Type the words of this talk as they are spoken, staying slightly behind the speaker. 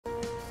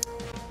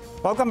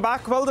Welcome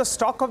back. Well, the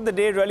stock of the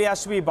day really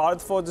has to be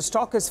Bharat Forge. The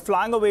stock is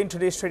flying away in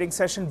today's trading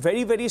session.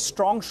 Very, very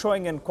strong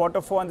showing in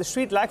Q4, and the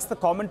street likes the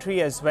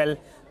commentary as well.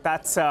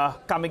 That's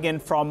coming in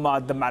from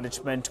the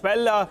management.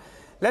 Well,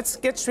 let's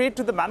get straight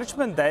to the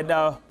management then.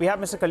 We have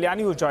Mr.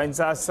 Kalyani who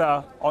joins us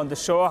on the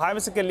show. Hi,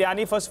 Mr.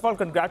 Kalyani. First of all,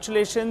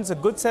 congratulations. A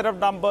good set of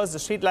numbers. The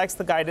street likes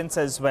the guidance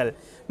as well.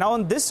 Now,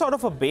 on this sort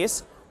of a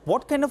base,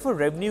 what kind of a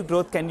revenue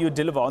growth can you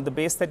deliver on the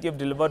base that you've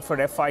delivered for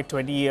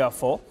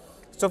FY24?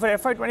 So for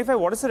FY25,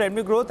 what is the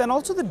revenue growth? And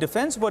also the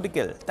defense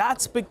vertical,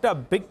 that's picked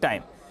up big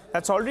time.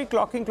 That's already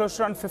clocking close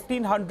to around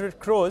 1,500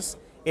 crores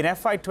in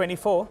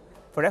FY24. For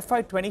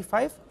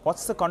FY25,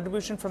 what's the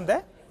contribution from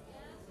there?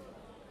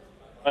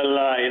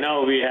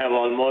 Well, we have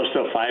almost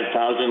a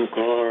 5,000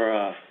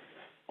 crore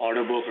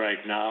order book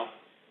right now.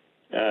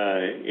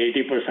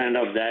 80%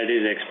 of that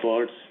is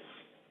exports.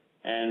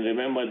 And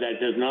remember, that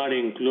does not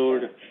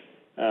include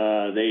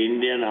the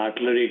Indian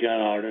artillery gun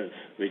orders,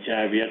 which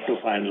I have yet to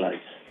finalize.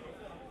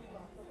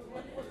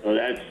 So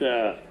that's,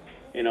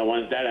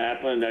 once that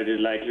happens, that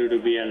is likely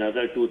to be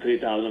another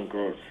 2,000-3,000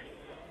 crores.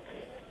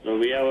 So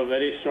we have a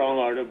very strong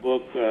order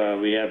book.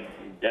 We have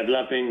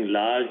developing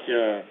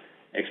large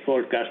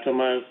export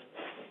customers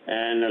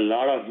and a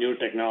lot of new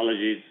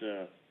technologies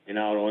in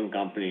our own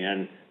company.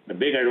 And the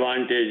big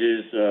advantage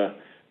is the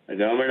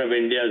government of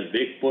India's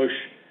big push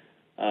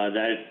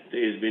that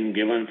has been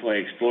given for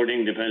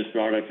exporting defense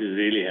products is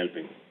really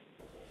helping.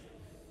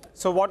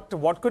 So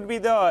what could be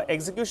the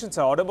execution,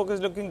 sir? Order book is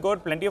looking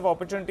good, plenty of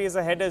opportunities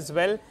ahead as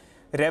well.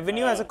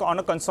 Revenue on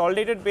a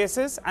consolidated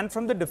basis and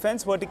from the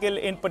defense vertical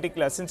in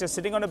particular, since you're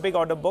sitting on a big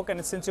order book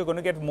and since you're going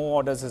to get more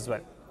orders as well.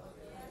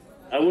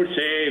 I would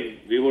say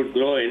we would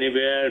grow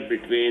anywhere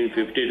between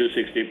 50 to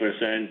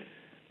 60%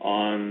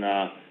 on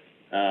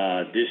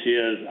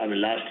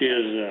last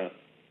year's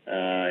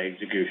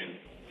execution.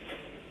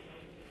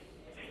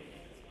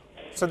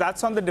 So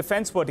that's on the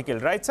defense vertical,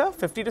 right, sir?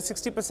 50 to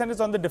 60% is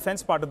on the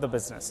defense part of the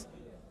business.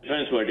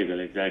 Defense vertical,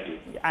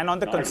 exactly. And on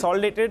the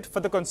consolidated, for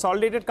the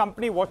consolidated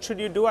company, what should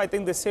you do? I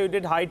think this year you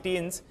did high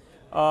teens.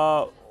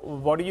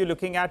 What are you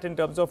looking at in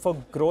terms of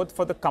growth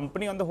for the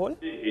company on the whole?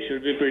 It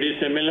should be pretty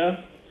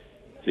similar.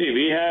 See,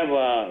 we have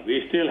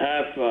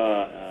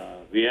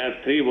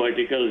three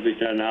verticals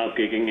which are now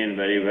kicking in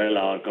very well.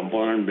 Our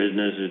component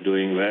business is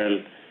doing well.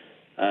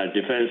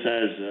 Defense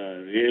has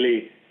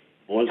really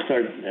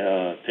bolstered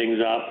things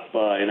up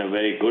in a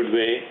very good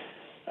way.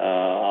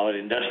 Our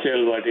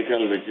industrial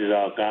vertical, which is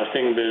our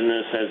casting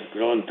business, has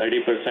grown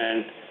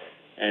 30%,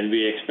 and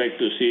we expect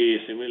to see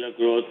similar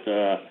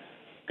growth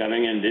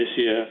coming in this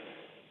year.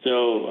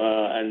 So,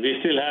 and we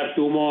still have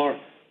two more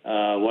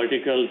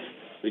verticals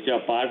which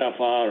are part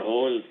of our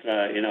whole,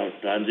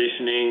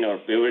 transitioning or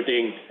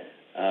pivoting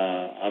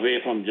away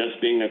from just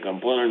being a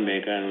component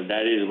maker. And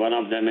that is, one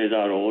of them is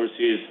our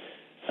overseas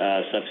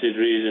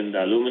subsidiaries in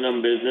the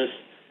aluminum business.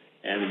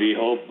 And we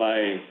hope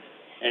by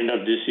end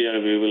of this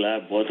year we will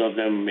have both of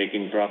them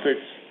making profits.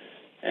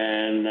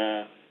 And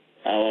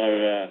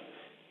our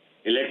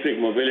electric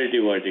mobility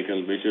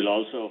vertical, which will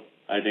also,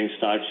 I think,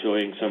 start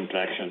showing some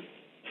traction.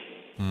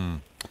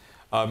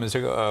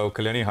 Mr.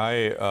 Kalyani,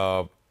 hi.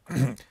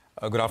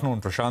 Good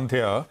afternoon, Prashant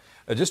here.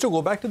 Just to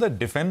go back to the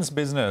defense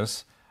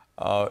business,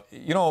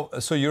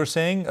 so you're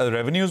saying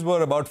revenues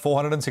were about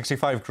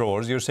 465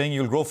 crores. You're saying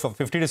you'll grow for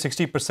 50 to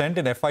 60%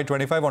 in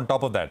FY25 on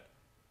top of that.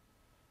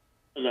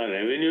 The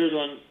revenues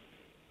on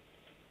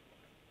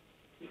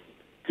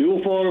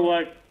Q4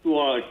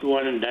 were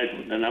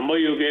 200. The number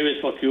you gave is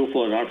for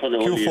Q4, not for the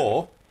whole year.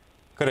 Q4,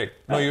 correct.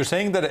 No, you're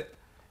saying that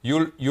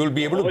you'll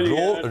be able to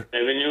grow.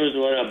 Revenues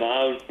were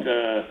about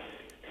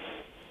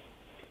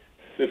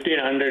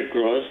 1,500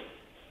 crores,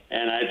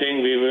 and I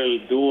think we will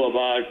do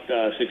about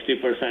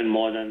 60%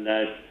 more than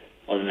that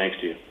for the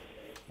next year.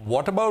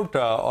 What about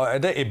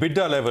at the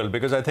EBITDA level?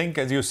 Because I think,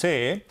 as you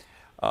say,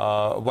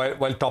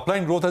 while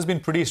top-line growth has been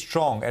pretty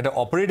strong, at an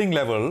operating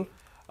level,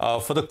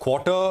 for the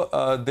quarter,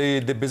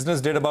 the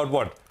business did about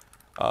what?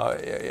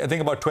 I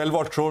think about 12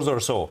 odd crores or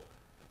so.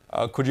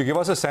 Could you give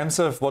us a sense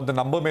of what the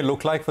number may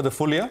look like for the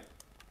full year?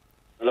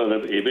 No,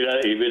 the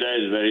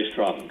EBITDA is very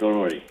strong. Don't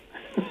worry.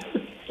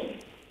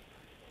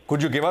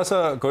 Could you give us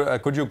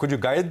could you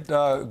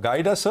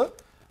guide us, sir?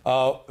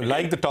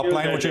 Like the top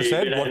line, which you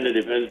said. EBITDA in the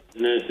defense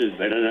business is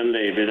better than the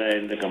EBITDA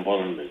in the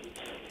component business.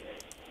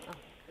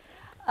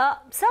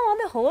 So on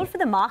the whole for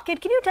the market,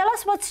 can you tell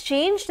us what's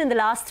changed in the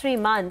last 3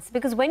 months?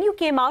 Because when you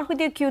came out with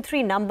your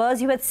Q3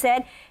 numbers, you had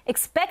said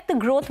expect the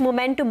growth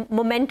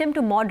momentum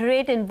to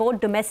moderate in both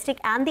domestic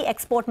and the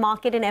export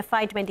market in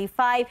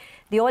FY25.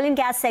 The oil and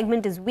gas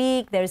segment is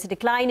weak. There is a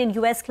decline in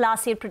US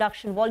Class 8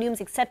 production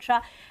volumes,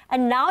 etc.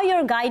 And now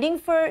you're guiding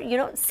for,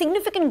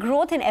 significant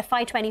growth in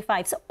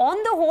FY25. So on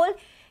the whole,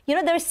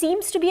 there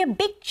seems to be a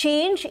big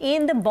change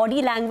in the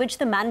body language,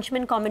 the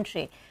management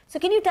commentary. So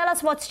can you tell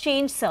us what's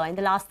changed, sir, in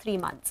the last 3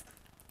 months?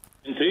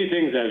 Three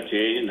things have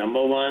changed.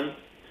 Number one,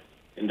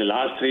 in the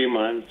last 3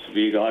 months,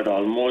 we got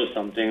almost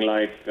something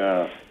like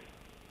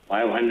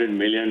 $500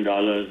 million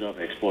of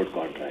export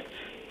contracts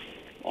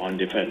on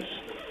defense.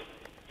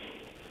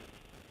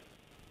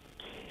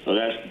 So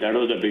that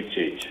was a big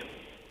change.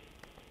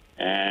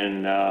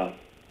 And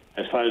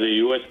as far as the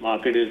U.S.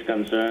 market is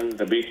concerned,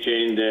 the big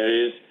change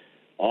there is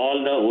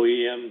all the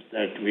OEMs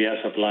that we are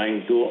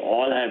supplying to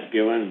all have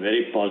given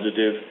very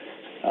positive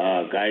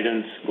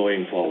guidance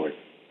going forward.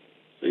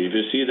 So if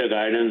you see the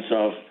guidance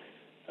of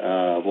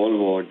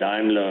Volvo,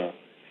 Daimler,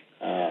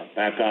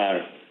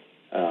 Packard,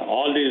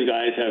 all these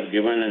guys have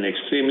given an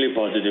extremely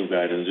positive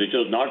guidance, which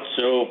was not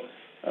so,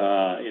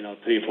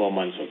 3-4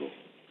 months ago.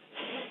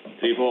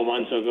 3-4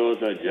 months ago,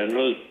 the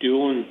general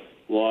tune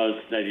was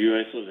that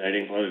U.S. was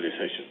heading for a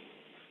recession.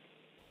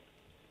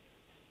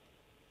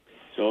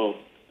 So,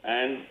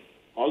 and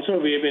also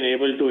we have been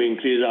able to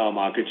increase our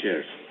market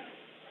shares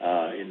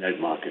in that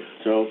market.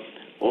 So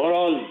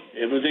overall,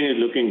 everything is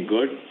looking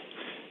good.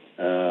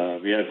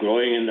 We are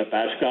growing in the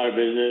passenger car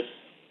business.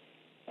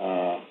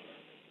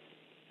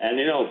 And,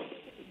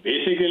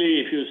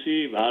 basically, if you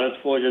see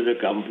Bharat Forge as a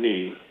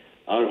company,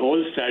 our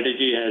whole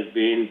strategy has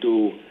been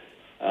to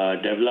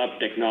develop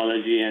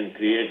technology and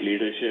create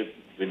leadership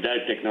with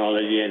that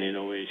technology and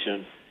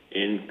innovation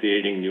in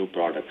creating new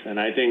products. And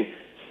I think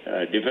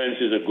defense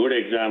is a good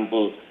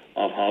example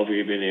of how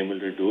we've been able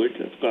to do it.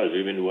 Of course,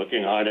 we've been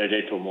working hard at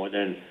it for more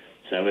than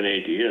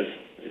 7-8 years.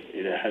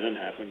 It hasn't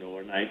happened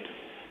overnight.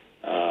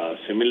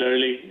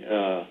 Similarly,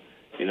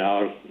 in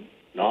our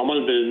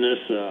normal business,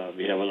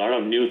 we have a lot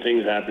of new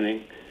things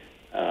happening,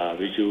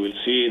 which you will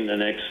see in the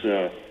next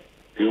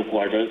few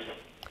quarters.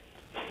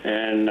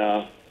 And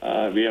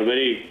we are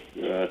very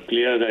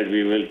clear that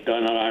we will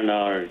turn around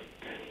our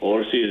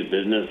overseas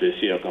business this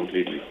year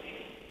completely.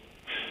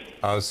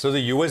 So the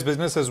US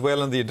business as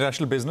well and the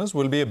international business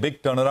will be a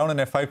big turnaround in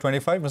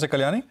FY25, Mr.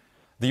 Kalyani?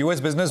 The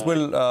US business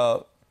will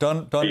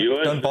turn positive?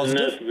 The US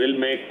business will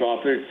make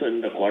profits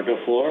in the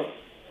Q4.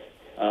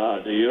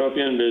 The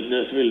European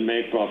business will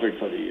make profit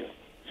for the year,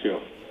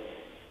 sure.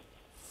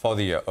 For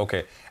the year,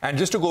 okay. And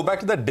just to go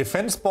back to the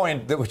defense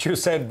point, which you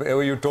said,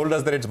 you told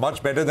us that it's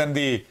much better than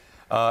the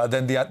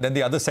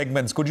other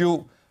segments.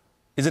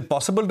 Is it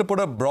possible to put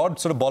a broad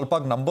sort of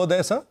ballpark number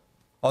there, sir,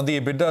 on the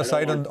EBITDA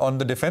side on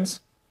the defense?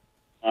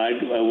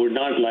 I would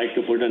not like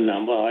to put a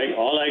number.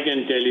 All I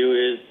can tell you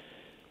is,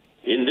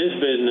 in this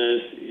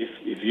business,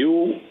 if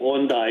you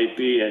own the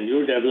IP and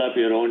you develop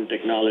your own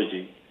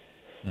technology,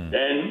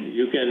 then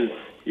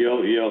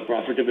your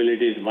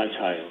profitability is much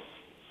higher.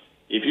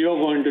 If you are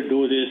going to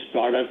do this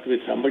product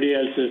with somebody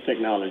else's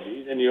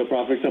technology, then your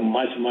profits are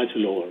much, much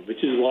lower,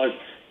 which is what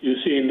you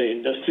see in the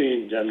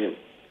industry in general.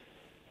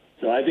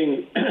 So I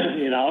think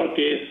in our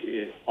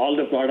case, all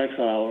the products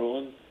are our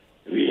own.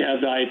 We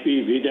have the IP,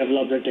 we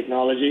develop the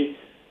technology,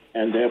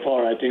 and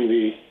therefore I think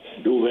we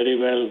do very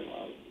well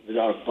with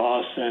our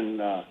costs and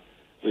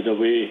with the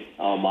way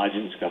our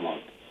margins come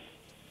out.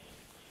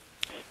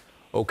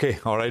 Okay,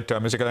 all right,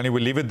 Mr. Kalyani,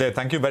 we'll leave it there.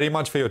 Thank you very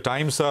much for your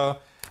time, sir.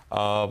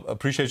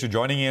 Appreciate you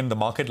joining in. The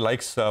market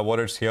likes what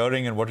it's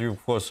hearing and what you,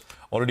 of course,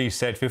 already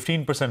said.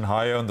 15%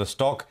 higher on the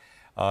stock.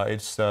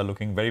 It's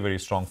looking very, very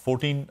strong.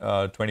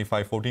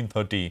 14.25,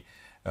 14.30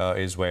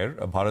 is where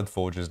Bharat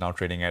Forge is now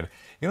trading at.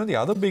 The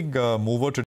other big mover today.